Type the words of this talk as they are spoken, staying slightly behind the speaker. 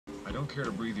don't care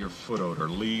to breathe your foot odor.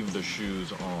 Leave the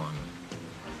shoes on.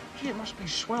 Gee, it must be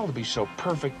swell to be so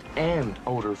perfect and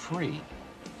odor-free.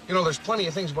 You know, there's plenty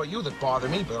of things about you that bother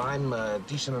me, but I'm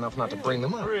decent enough not to bring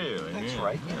them up. Really? That's Yeah,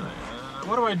 right. Yeah.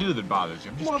 What do I do that bothers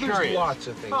you? I'm just Well, curious. there's lots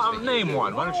of things. Oh, name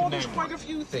one. Why don't you name there's one? quite a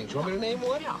few things. You want me to name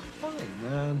one? Yeah.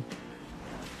 Fine.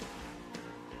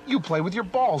 You play with your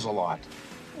balls a lot.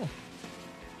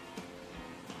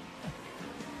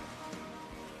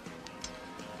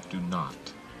 I do not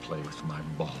play with my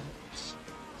balls.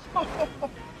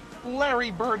 Larry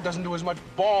Bird doesn't do as much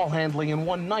ball handling in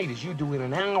one night as you do in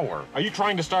an hour. Are you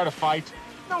trying to start a fight?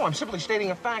 No, I'm simply stating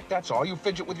a fact, that's all. You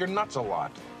fidget with your nuts a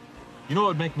lot. You know what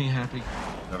would make me happy?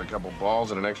 Got a couple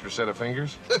balls and an extra set of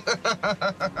fingers?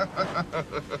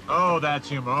 Oh, that's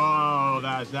humor. Oh,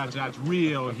 that's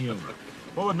real humor.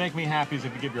 What would make me happy is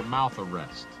if you give your mouth a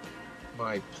rest.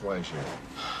 My pleasure.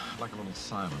 Like a little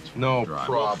silence. No Drive.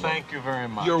 problem. Well, thank you very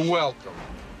much. You're welcome.